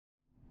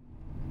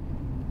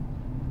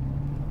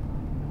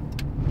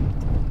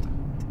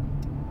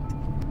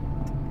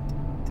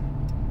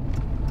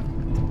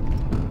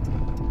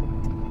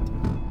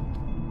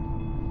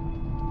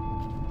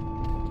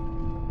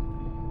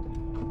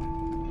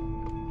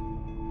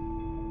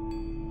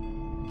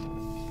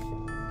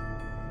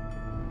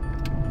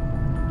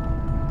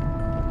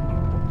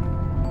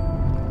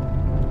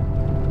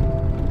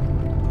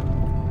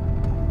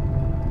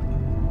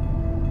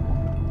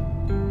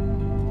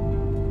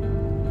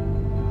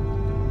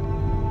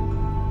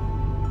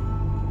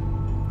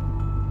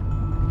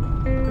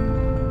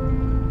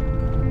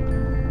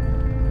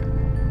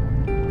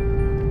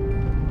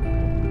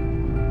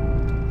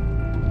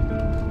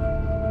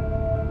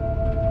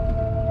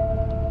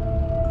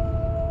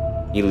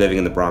me living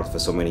in the Bronx for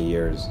so many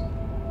years,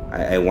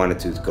 I wanted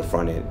to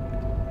confront it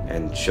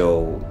and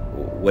show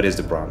what is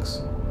the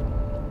Bronx.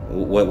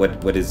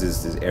 What is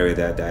this area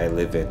that I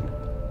live in,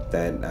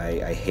 that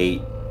I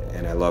hate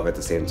and I love at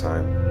the same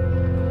time.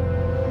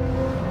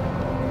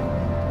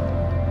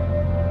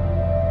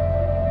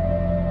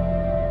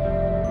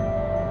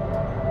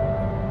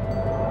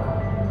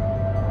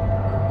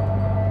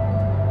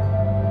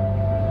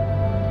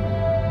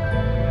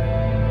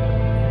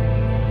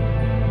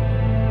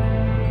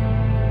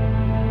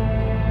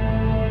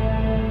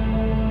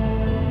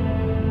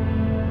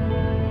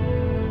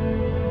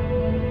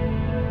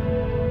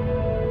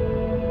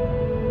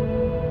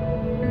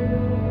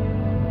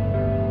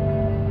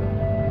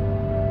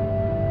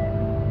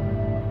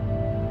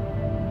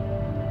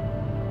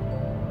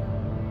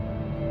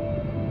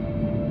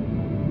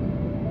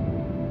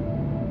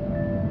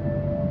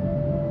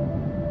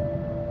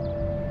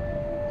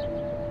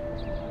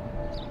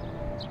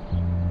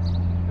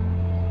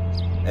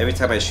 Every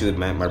time I shoot,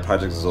 my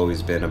project has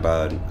always been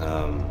about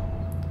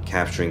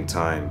capturing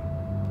time,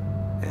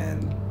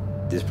 and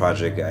this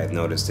project, I've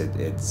noticed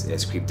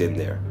it's creeped in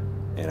there,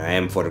 and I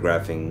am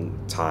photographing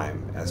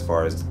time as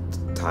far as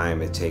the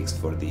time it takes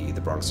for the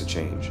Bronx to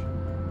change.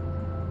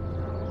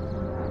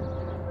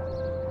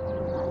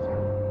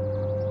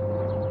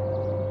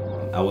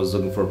 I was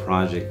looking for a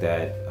project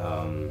that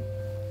I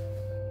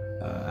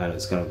know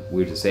it's kind of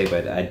weird to say,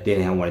 but I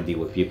didn't want to deal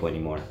with people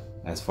anymore.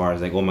 As far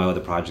as like all my other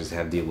projects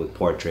have deal with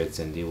portraits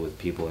and deal with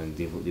people and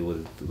deal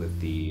with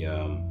the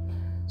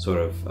sort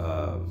of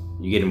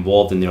you get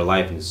involved in their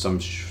life in some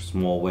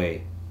small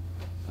way,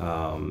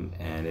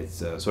 and it's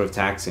sort of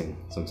taxing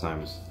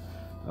sometimes.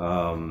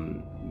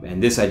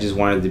 And this, I just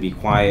wanted to be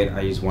quiet.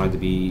 I just wanted to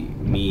be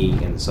me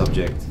and the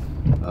subject,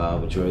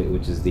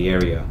 which is the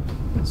area,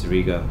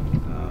 Zerega,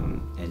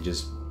 and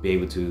just be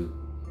able to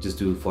just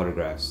do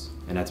photographs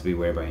and not to be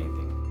worried about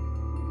anything.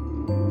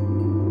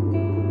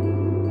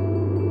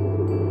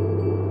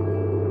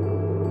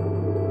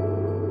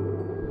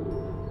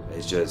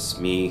 It's just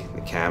me,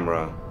 the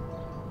camera,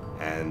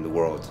 and the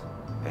world.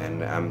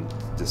 And I'm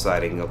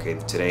deciding, okay,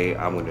 today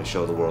I'm going to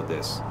show the world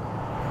this.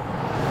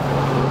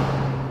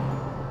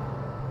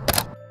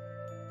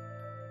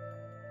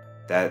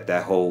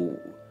 That whole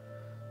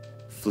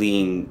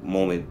fleeting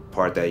moment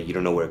part that you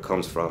don't know where it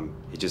comes from,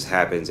 it just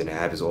happens, and it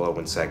happens all in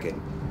 1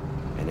 second,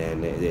 and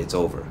then it's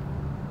over.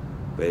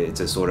 But it's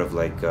a sort of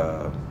like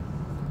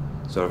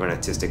sort of an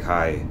artistic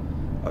high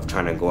of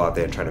trying to go out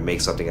there and trying to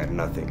make something out of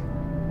nothing.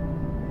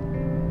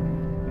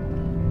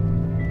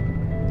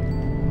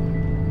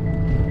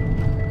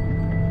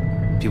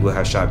 People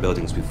have shot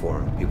buildings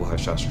before, people have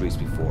shot streets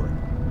before,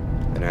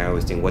 and I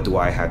always think, what do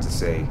I have to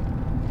say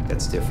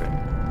that's different?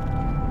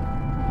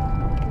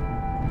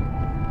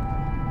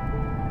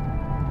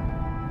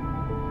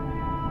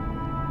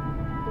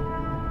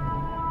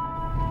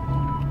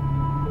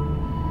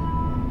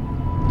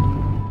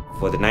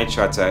 For the night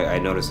shots, I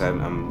notice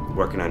I'm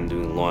working on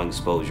doing long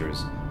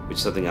exposures, which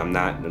is something I'm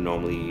not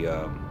normally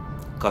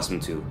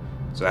accustomed to.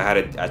 So I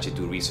had to actually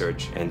do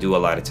research and do a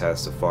lot of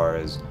tests as far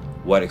as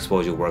what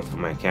exposure worked for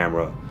my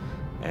camera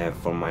and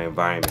for my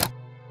environment.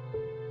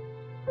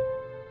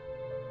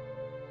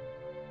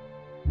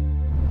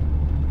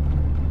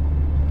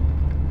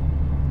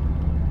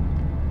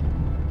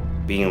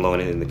 Being alone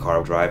in the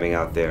car, driving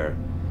out there,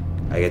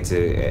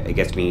 it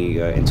gets me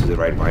into the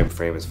right mind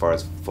frame as far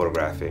as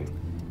photographing.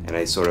 And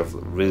I sort of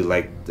really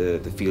like the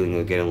feeling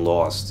of getting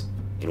lost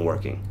in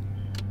working.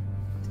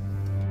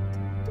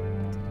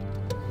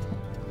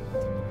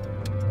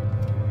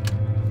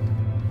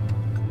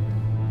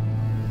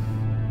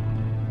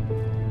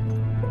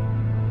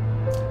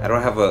 I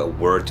don't have a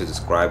word to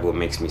describe what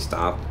makes me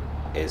stop.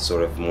 It's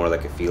sort of more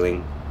like a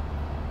feeling.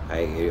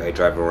 I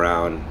drive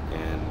around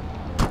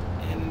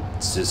and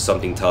it's just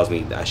something tells me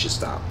that I should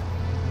stop.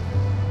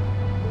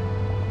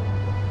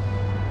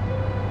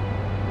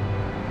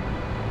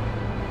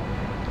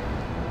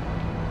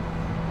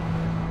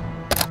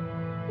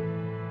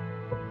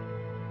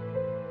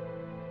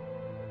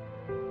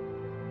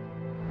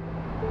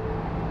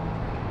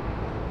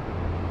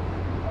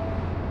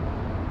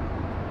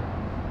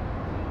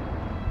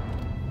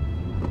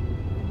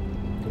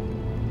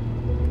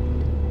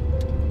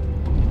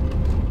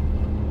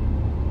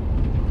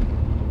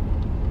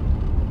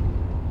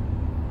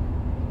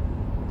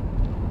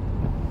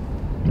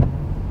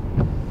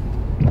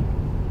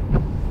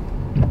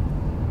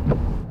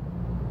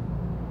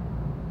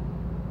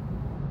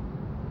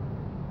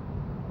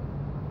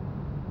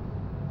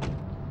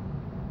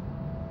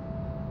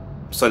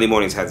 Sunday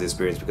mornings have the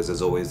experience because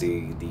there's always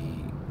the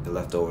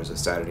leftovers of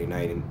Saturday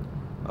night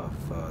of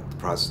the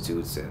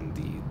prostitutes and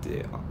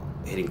the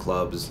hitting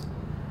clubs.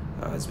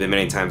 It's been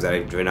many times that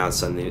I've driven out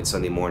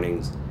Sunday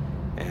mornings,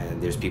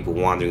 and there's people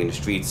wandering in the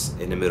streets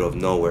in the middle of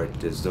nowhere.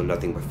 There's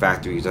nothing but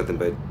factories, nothing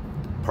but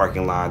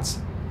parking lots,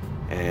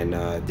 and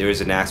there is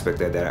an aspect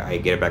that I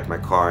get back in my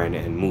car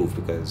and move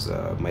because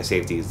my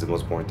safety is the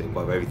most important thing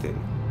above everything.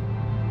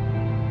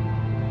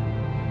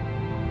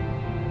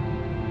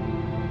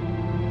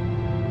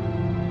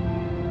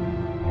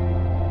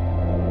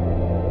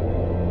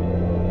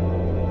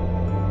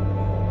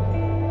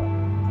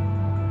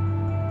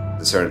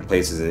 certain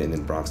places in the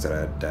Bronx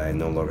that I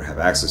no longer have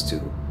access to,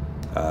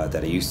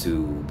 that I used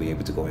to be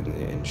able to go in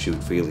and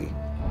shoot freely.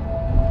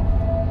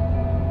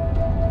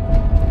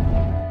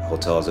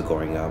 Hotels are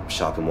going up,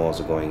 shopping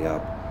malls are going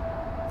up,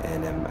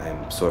 and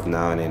I'm sort of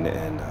now in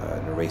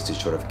a race to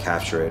sort of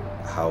capture it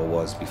how it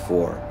was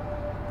before,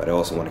 but I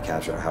also want to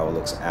capture how it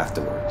looks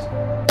afterwards.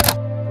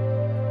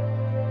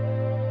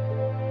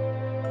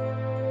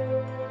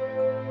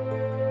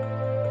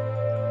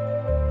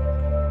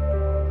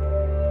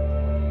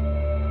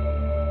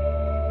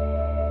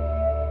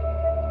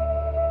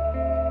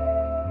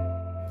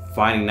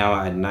 Finding now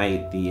at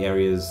night the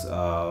areas,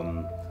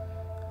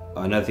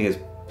 another thing that's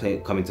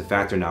coming to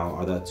factor now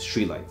are the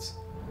streetlights.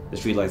 The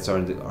streetlights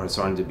are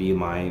starting to be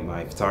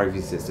my photography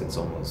assistants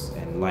almost,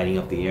 and lighting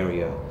up the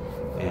area.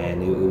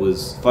 And it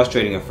was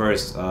frustrating at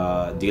first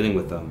dealing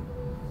with them,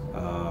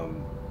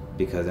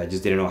 because I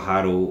just didn't know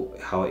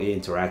how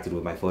it interacted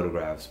with my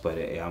photographs. But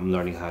I'm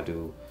learning how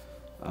to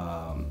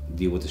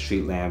deal with the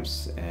street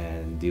lamps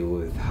and deal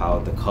with how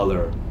the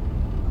color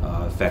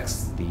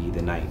affects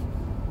the night.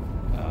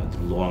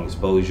 Through long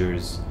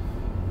exposures,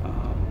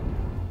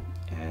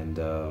 and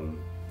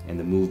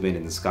the movement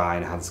in the sky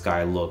and how the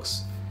sky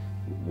looks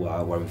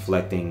while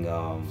reflecting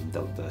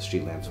the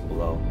street lamps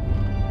below.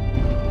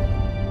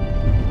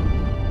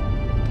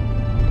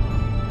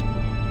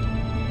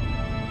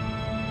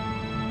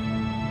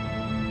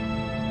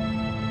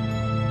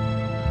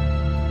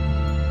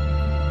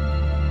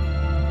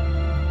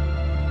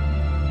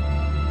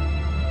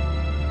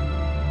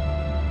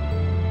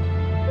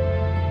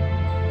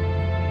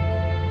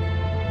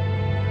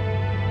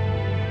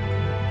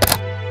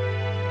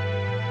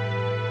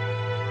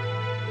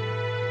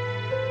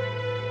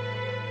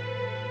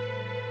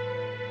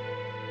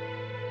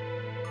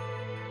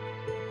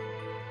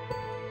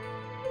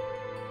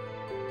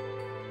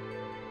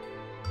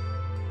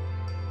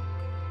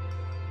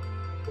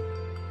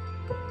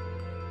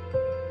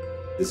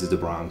 This is the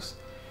Bronx,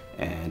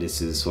 and this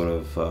is sort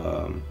of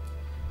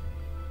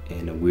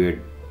in a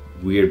weird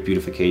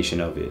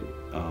beautification of it,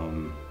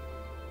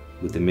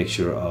 with the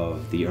mixture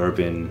of the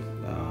urban,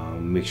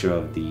 mixture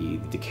of the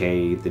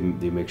decay, the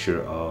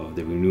mixture of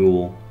the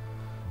renewal,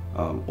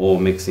 all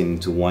mixing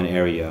into one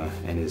area,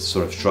 and is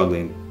sort of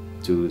struggling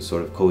to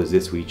sort of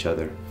coexist with each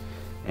other.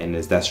 And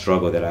it's that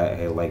struggle that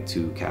I like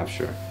to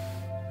capture.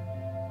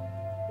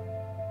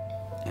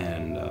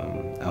 And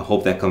I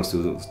hope that comes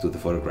through the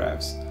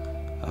photographs.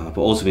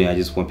 But ultimately, I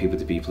just want people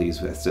to be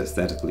pleased with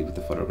aesthetically with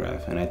the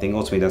photograph, and I think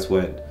ultimately that's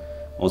what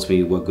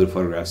good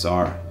photographs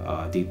are.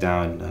 Deep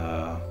down,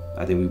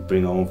 I think we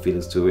bring our own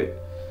feelings to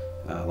it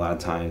a lot of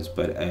times.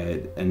 But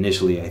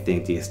initially, I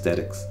think the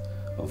aesthetics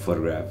of a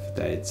photograph,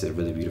 that it's a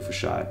really beautiful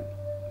shot,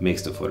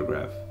 makes the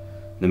photograph,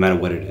 no matter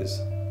what it is.